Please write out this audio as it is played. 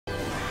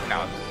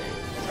announcing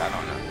it, so I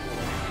don't know.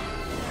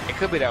 It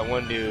could be that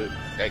one dude,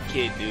 that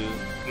kid dude,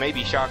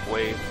 maybe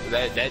Shockwave.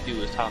 That dude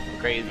was talking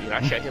crazy, and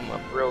I shut him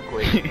up real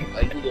quick.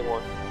 Like he didn't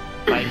want,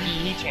 like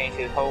he changed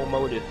his whole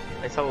motive.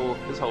 His whole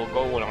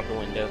goal went out the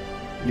window.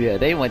 Yeah,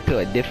 they went to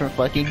a different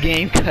fucking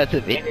game because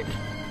of it.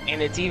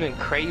 And it's even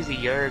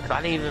crazier, because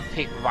I didn't even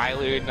pick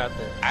Violet or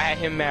nothing. I had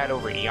him mad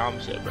over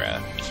Yamcha, bro.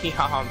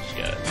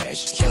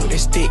 Yamcha. Yo,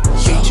 this thick,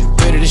 bitch.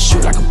 Ready to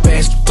shoot like a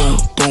basketball.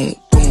 Boom,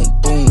 boom,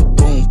 boom,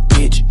 boom,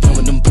 bitch. Done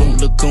with them blue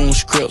lagoon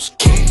scripts.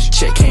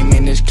 Check came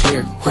in this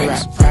clear.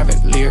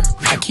 Private lear.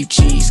 I keep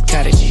cheese,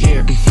 cottage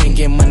here. Ain't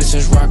get money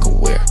since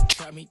Rockaware.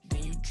 Try me,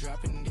 then you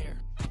drop in there.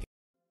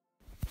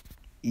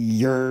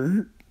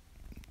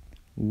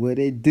 What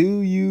it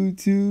do,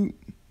 YouTube?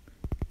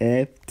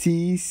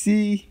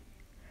 FTC.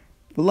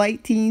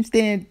 Flight team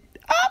stand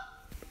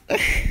up.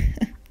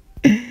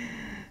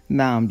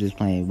 Nah, I'm just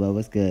playing, but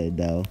what's good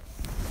though?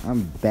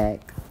 I'm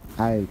back.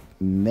 I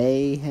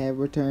may have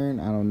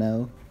returned. I don't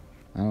know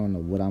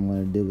what I'm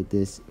gonna do with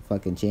this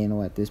fucking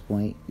channel at this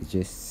point. It's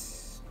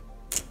just,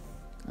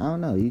 I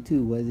don't know.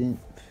 YouTube wasn't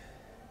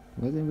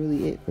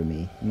really it for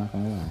me. I'm not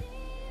gonna lie.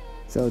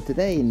 So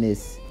today in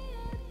this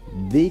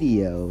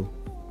video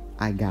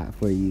I got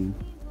for you,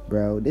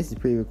 bro, this is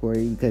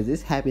pre-recorded because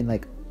this happened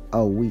like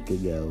a week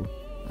ago.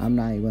 I'm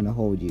not even gonna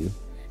hold you.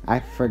 I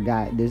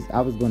forgot this.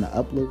 I was gonna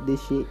upload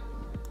this shit,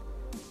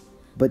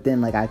 but then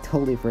like I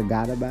totally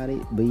forgot about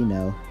it. But you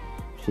know,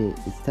 shit,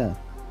 it's tough.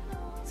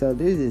 So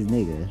there's this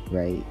nigga,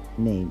 right,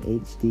 named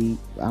HD.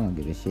 I don't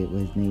give a shit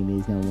what his name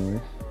is no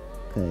more,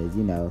 cause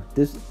you know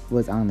this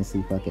was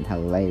honestly fucking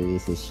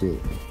hilarious as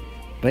shit.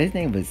 But his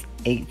name was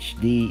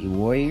HD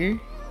Warrior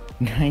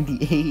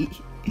 98.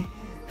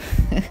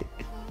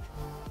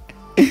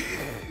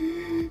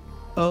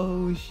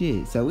 Oh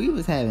shit. So we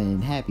was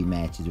having happy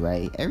matches,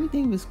 right?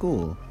 Everything was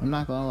cool. I'm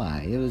not gonna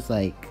lie. It was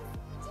like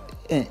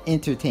an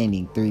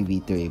entertaining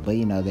 3v3, but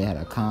you know, they had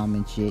a calm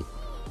and shit.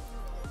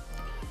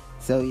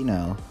 So, you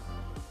know,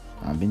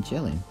 I've been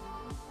chilling.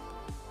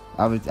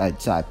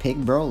 So I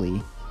picked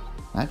Broly.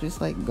 I just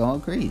like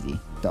going crazy.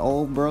 The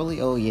old Broly,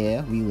 oh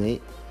yeah, we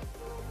lit.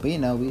 But you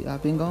know,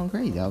 I've been going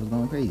crazy. I was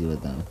going crazy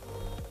with them.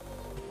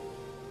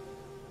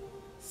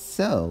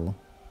 So,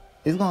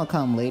 it's gonna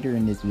come later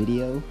in this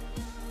video.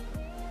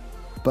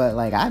 But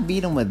like I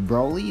beat him with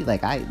Broly,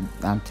 like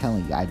I'm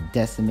telling you, I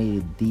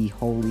decimated the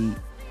holy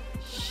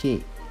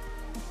shit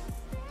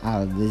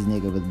out of this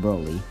nigga with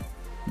Broly.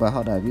 But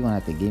hold up, you gonna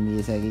have to give me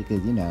a second,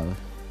 cause you know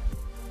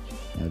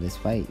this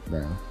fight,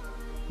 bro.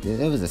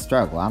 It was a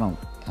struggle. I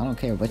don't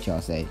care what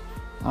y'all say.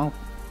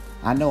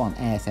 I know I'm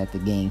ass at the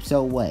game.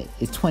 So what?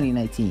 It's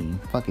 2019,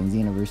 fucking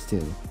Xenoverse 2.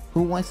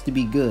 Who wants to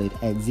be good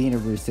at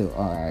Xenoverse 2?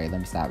 Oh, alright, let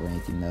me stop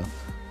ranting though.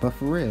 But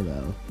for real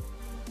though.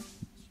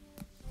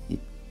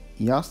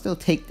 Y'all still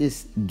take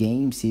this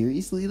game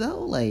seriously though?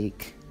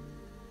 Like,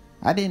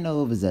 I didn't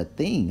know it was a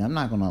thing. I'm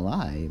not gonna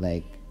lie.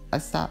 Like, I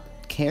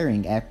stopped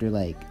caring after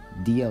like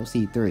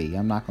DLC 3.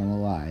 I'm not gonna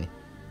lie.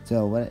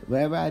 So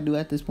whatever I do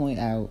at this point,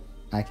 I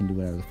can do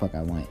whatever the fuck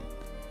I want.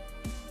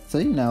 So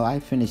you know, I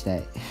finished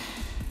that.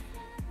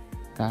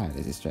 God,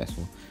 this is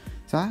stressful.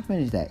 So I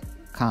finished that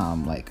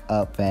calm like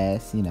up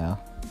fast. You know.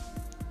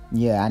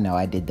 Yeah, I know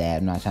I did that.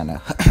 I'm not trying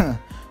to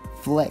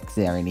flex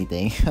or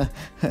anything.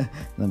 Let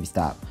me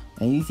stop.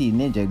 And you see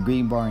Ninja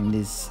green barring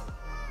this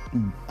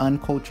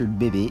uncultured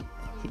bibbit.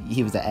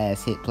 He was an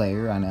ass hit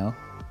player, I know.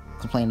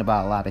 Complained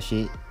about a lot of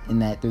shit in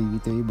that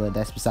 3v3, but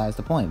that's besides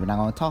the point. We're not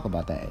going to talk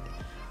about that.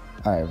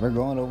 Alright, we're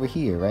going over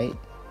here, right?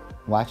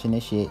 Watching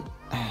this shit.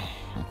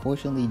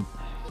 Unfortunately,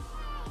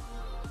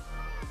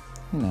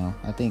 you know,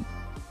 I think,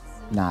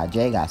 nah,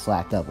 Jay got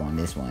slacked up on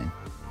this one.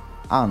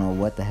 I don't know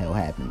what the hell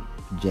happened,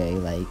 Jay,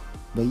 like,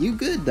 but you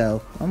good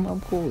though.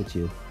 I'm cool with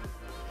you.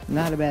 You're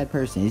not a bad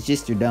person. It's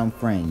just your dumb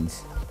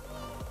friends.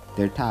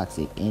 They're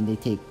toxic and they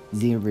take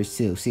Xenoverse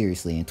 2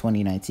 seriously in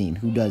 2019.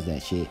 Who does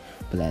that shit?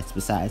 But that's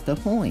besides the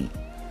point.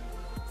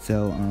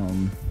 So,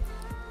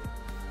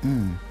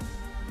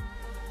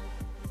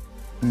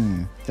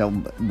 So,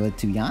 but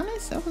to be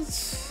honest, that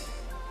was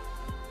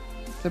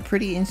a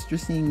pretty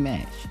interesting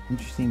match.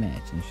 Interesting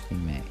match.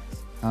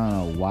 I don't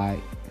know why.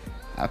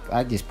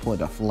 I just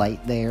pulled a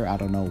flight there. I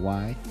don't know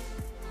why.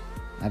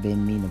 I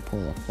didn't mean to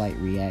pull a flight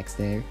reacts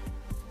there.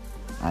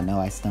 I know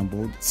I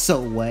stumbled. So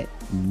what?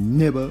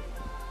 Nibba.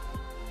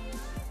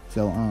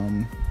 So,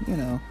 you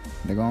know,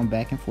 they're going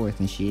back and forth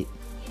and shit.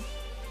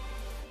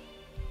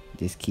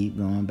 Just keep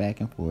going back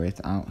and forth.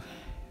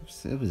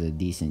 It was a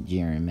decent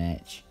Jiren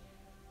match.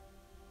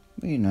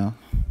 But, you know,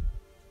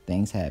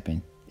 things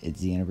happen.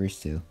 It's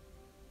Xenoverse 2.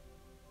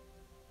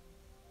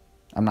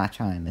 I'm not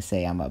trying to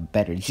say I'm a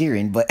better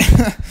Jiren, but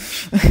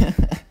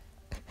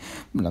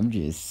but I'm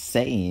just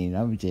saying,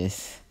 I'm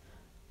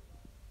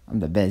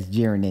the best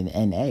Jiren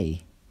in NA.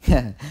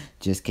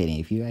 Just kidding.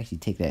 If you actually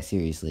take that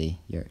seriously,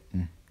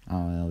 I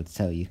don't know what to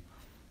tell you.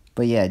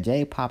 But yeah,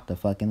 Jay popped the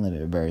fucking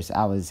limit burst.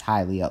 I was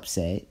highly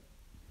upset.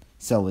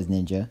 So was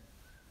Ninja.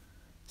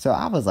 So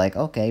I was like,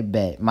 okay,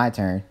 bet. My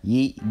turn.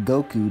 Yeet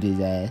Goku'd his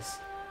ass.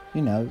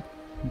 You know,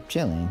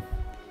 chilling.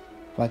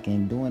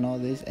 fucking doing all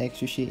this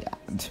extra shit.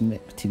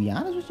 To be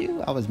honest with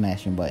you, I was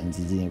mashing buttons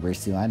in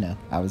Xenoverse too. I know.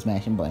 I was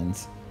mashing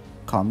buttons.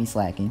 Call me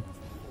slacking.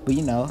 But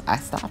you know, I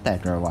stopped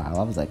after a while.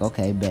 I was like,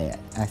 okay, bet.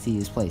 I see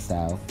his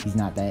playstyle. He's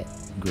not that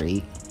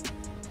great.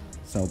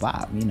 So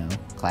Bob, you know,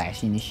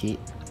 clashing and shit.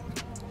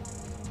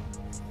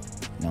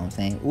 You know what I'm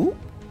saying? Ooh.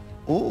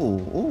 Ooh,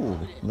 ooh.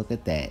 Look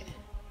at that.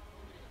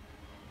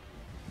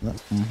 Look,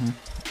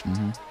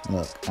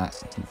 Look, I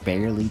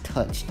barely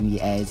touched me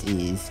as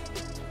is.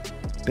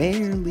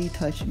 Barely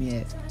touched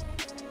me as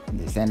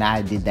this, and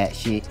I did that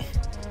shit.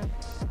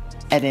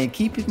 And then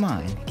keep in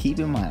mind,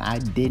 I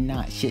did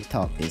not shit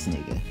talk this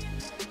nigga.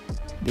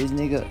 This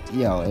nigga,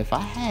 yo, if I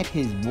had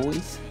his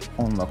voice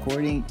on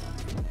recording,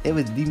 it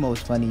was the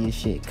most funniest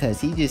shit, cause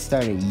he just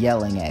started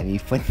yelling at me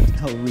for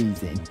no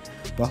reason.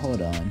 But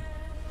hold on,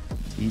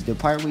 the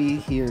part where you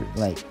hear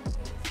like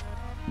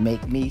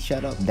make me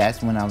shut up,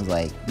 that's when I was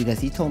like, because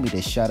he told me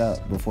to shut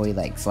up before he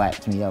like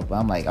slapped me up.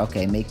 I'm like,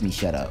 okay, make me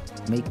shut up.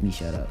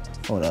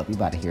 Hold up, you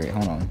about to hear it.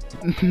 Hold on.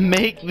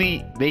 make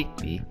me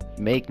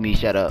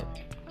shut up.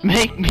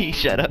 Make me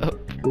shut up.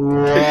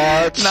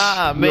 What?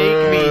 Nah,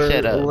 make me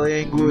shut up.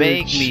 Language.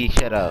 Make me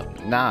shut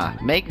up. Nah,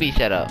 make me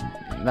shut up.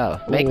 No,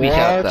 make me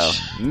shut up though.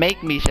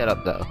 Make me shut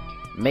up though.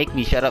 Make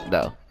me shut up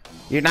though.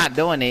 You're not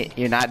doing it.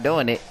 You're not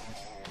doing it.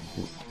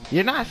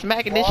 You're not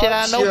smacking this shit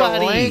out of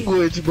nobody. Your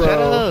language, bro.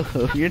 Shut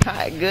up. You're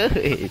not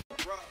good.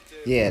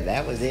 Yeah,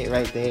 that was it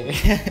right there.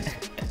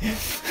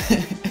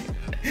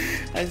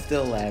 I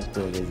still laugh to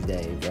this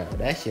day, bro.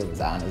 That shit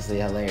was honestly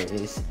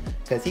hilarious.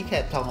 Cause he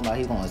kept talking about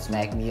he gonna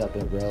smack me up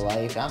in real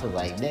life. I was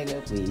like,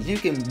 nigga, please. You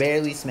can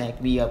barely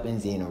smack me up in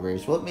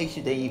Xenoverse. What makes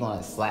you think you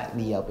gonna slap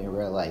me up in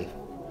real life?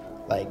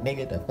 Like,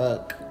 nigga, the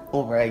fuck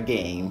over a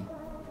game.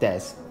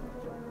 That's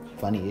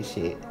funny as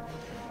shit.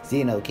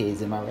 Xeno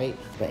kids, am I right?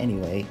 But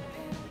anyway.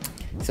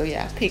 So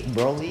yeah, I picked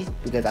Broly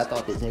because I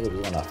thought this nigga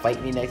was gonna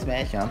fight me next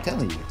match, and I'm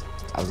telling you,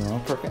 I was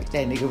gonna perfect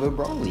that nigga with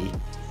Broly.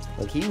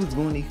 Like, he was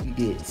going to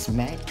get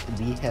smacked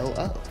the hell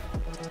up.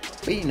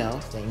 But you know,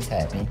 things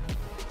happen.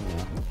 You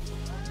know,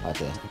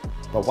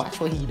 but watch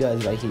what he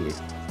does right here.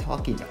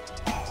 Talking.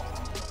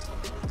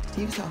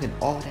 He was talking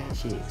all that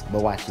shit.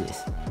 But watch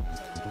this.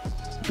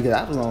 Because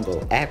I was gonna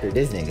go after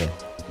this nigga.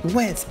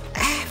 Went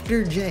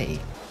after Jay.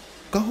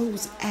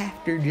 Goes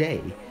after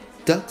Jay.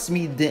 Ducks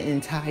me the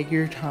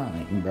entire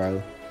time,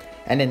 bro.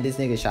 And then this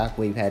nigga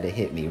Shockwave had to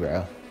hit me,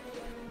 bro.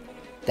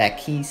 That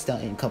key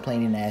stunting,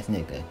 complaining ass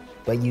nigga.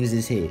 But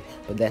uses hit.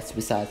 But that's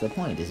besides the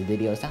point. This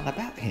video is not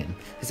about him.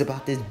 It's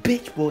about this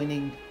bitch boy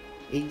named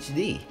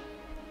HD.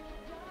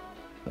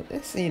 But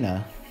that's, you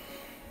know.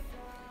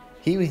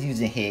 He was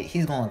using hit.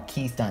 He's going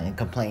key stunt and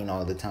complain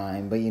all the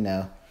time. But, you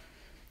know.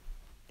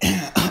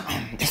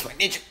 That's why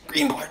Ninja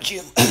Green Bar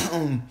Jim.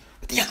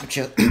 With the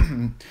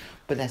Yamcha.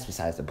 But that's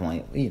besides the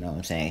point. You know what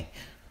I'm saying.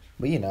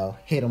 But, you know.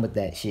 Hit him with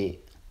that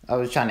shit. I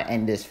was trying to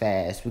end this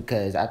fast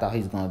because I thought he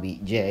was going to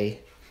beat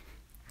Jay.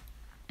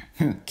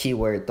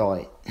 Keyword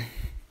thought.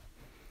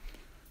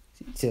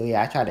 So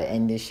yeah, I tried to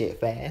end this shit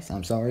fast.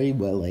 I'm sorry,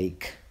 but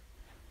like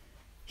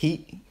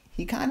he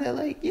kind of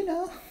like, you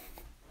know,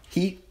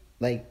 he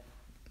like,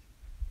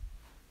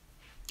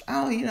 I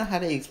don't even know how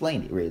to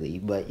explain it really,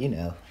 but you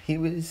know,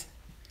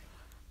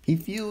 he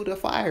fueled a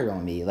fire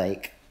on me.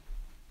 Like,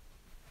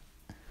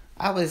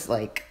 I was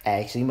like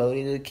actually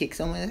motivated to kick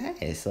someone's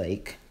ass.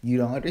 Like, you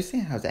don't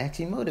understand. I was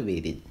actually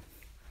motivated.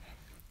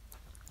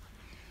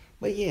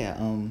 But yeah,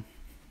 I'm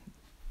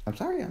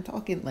sorry I'm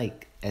talking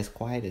like as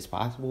quiet as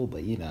possible,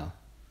 but you know,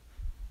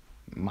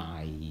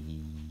 my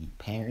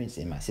parents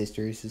and my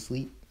sister is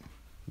asleep.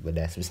 But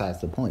that's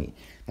besides the point.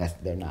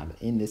 They're not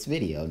in this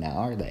video now,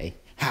 are they?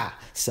 Ha!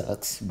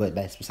 Sucks, but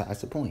that's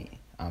besides the point.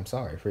 I'm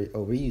sorry for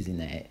overusing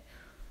that.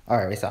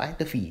 Alright, so I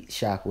defeat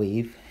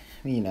Shockwave,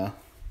 you know.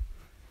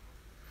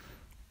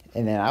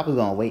 And then I was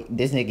gonna wait.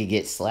 This nigga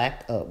gets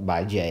slapped up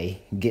by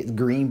Jay. Gets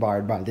green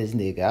barred by this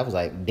nigga. I was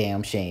like,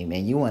 damn shame,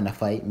 and you wanna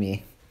fight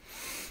me.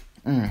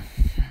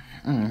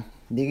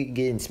 Nigga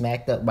getting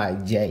smacked up by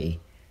Jay.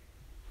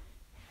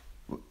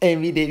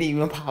 And we didn't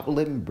even pop a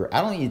limit burst.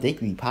 I don't even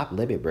think we popped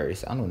limit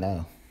burst. I don't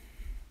know.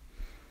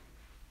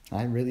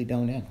 I really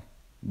don't know.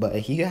 But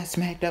he got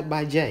smacked up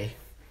by Jay.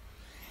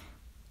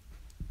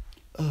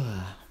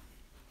 You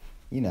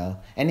know.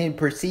 And then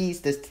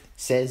proceeds to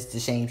says the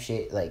same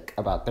shit like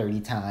about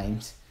 30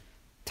 times.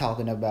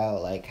 Talking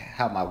about like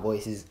how my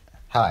voice is,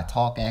 how I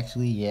talk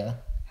actually, yeah.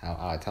 How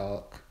I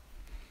talk.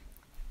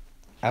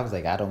 I was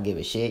like, I don't give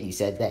a shit. You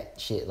said that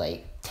shit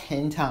like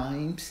 10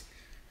 times.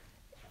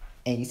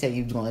 And you said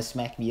you was going to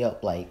smack me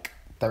up like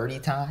 30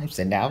 times.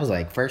 And I was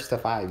like, first to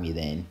 5 me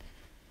then.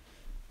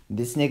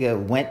 This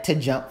nigga went to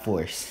Jump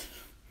Force.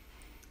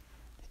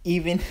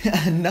 Even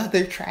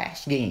another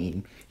trash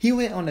game. He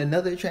went on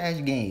another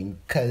trash game.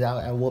 Because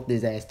I whooped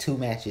his ass 2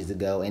 matches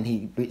ago. And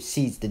he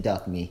proceeds to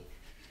duck me.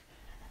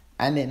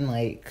 And then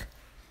like,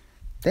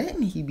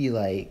 then he be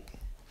like,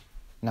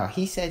 no,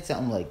 he said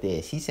something like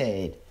this. He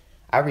said,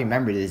 I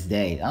remember this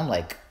day. I'm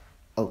like,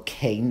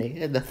 okay,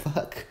 nigga, the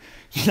fuck?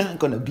 You're not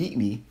gonna beat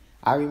me.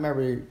 I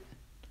remember,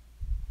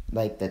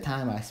 Like the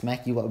time I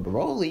smacked you up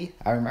Broly,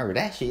 I remember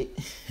that shit.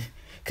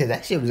 Cause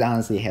that shit was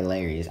honestly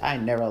hilarious. I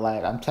never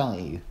lied, I'm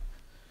telling you.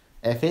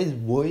 If his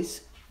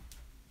voice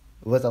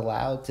was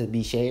allowed to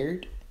be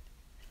shared,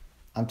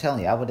 I'm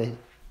telling you, I would have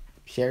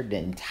shared the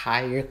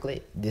entire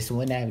clip. This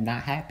wouldn't have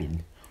not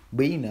happened.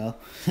 But you know,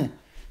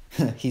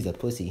 he's a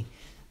pussy.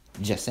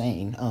 Just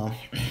saying.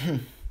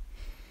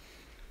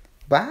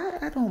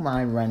 But I don't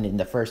mind running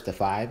the first to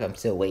 5. I'm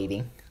still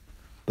waiting.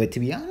 But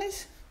to be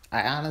honest,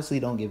 I honestly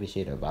don't give a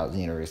shit about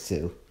Xenoverse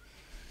 2.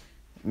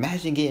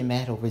 Imagine getting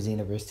mad over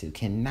Xenoverse 2.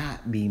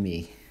 Cannot be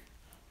me.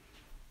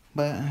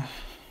 But,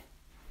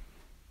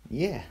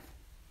 yeah.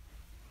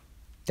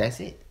 That's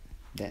it.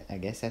 I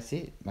guess that's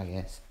it, I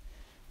guess.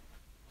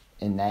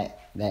 And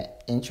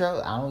that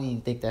intro, I don't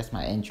even think that's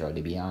my intro,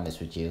 to be honest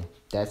with you.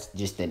 That's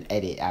just an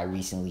edit I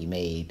recently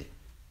made.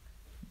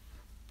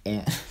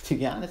 And to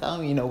be honest, I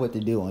don't even know what to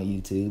do on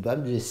YouTube.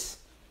 I'm just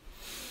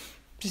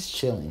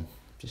chilling.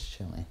 Just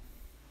chilling.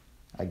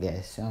 I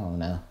guess. I don't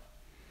know.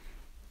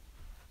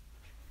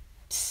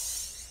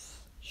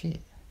 Shit.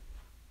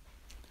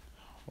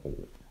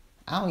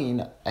 I don't even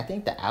know. I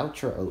think the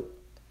outro.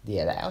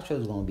 Yeah, the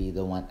outro is going to be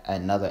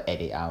another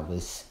edit I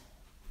was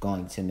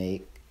going to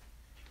make.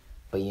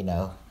 But you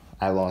know,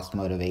 I lost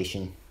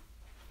motivation.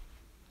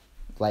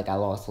 Like I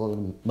lost a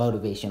little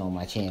motivation on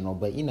my channel.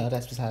 But you know,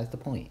 that's besides the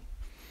point.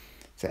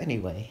 So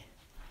anyway,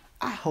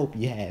 I hope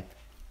you have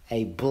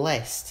a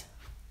blessed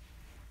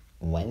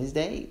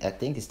Wednesday. I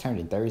think it's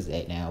turning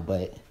Thursday now,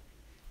 but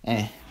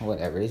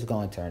whatever. It's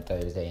going to turn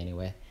Thursday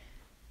anyway.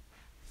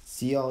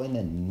 See y'all in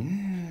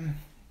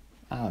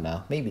the, I don't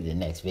know, maybe the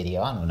next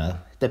video. I don't know.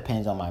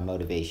 Depends on my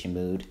motivation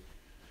mood.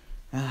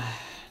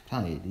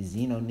 Telling you, these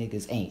Xeno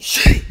niggas ain't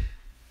shit.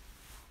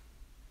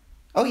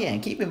 Oh yeah,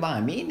 and keep in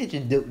mind, me and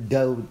Ninja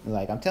do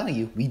like I'm telling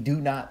you, we do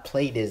not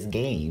play this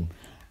game.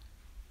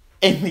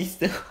 And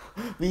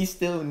we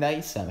still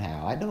nice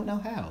somehow. I don't know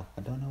how.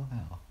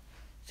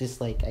 Just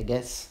like, I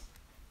guess,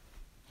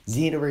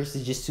 Xenoverse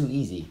is just too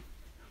easy.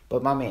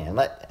 But my man,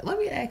 let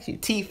me ask you,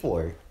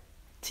 T4,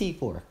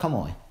 come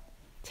on.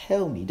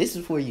 Tell me, this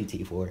is for you,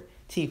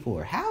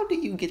 T4, how do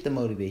you get the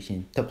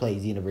motivation to play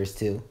Xenoverse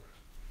 2?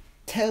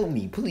 Tell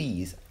me,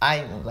 please.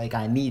 I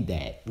need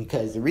that.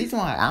 Because the reason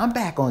why I'm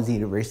back on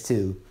Xenoverse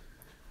 2,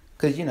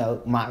 because, you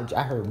know,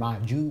 I heard my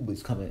Jube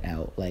was coming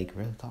out. Like,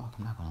 real talk,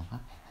 I'm not gonna lie.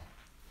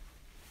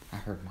 I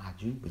heard my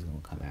Juke was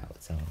gonna come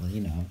out, so you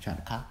know I'm trying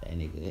to cop that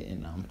nigga,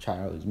 and I'm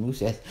trying to move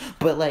that.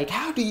 But like,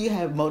 how do you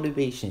have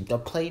motivation to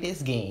play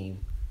this game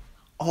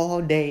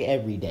all day,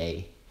 every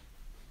day?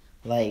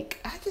 Like,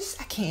 I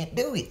can't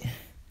do it.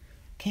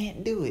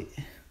 Can't do it.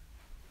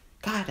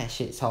 God, that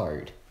shit's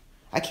hard.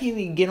 I can't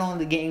even get on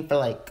the game for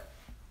like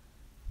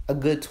a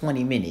good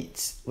 20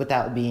 minutes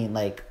without being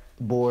like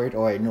bored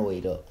or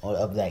annoyed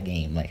of that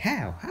game. Like,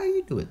 how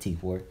you do it,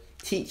 T4?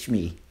 Teach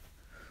me.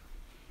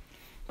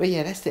 But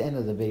yeah, that's the end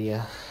of the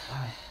video.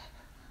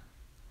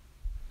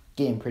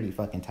 Getting pretty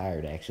fucking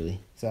tired, actually.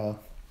 So,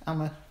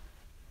 I'ma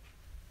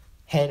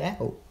head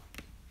out.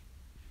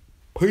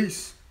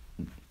 Peace.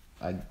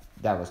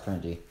 That was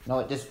cringy.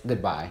 No, just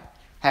goodbye.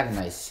 Have a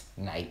nice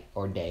night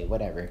or day,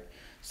 whatever.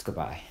 Just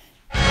goodbye.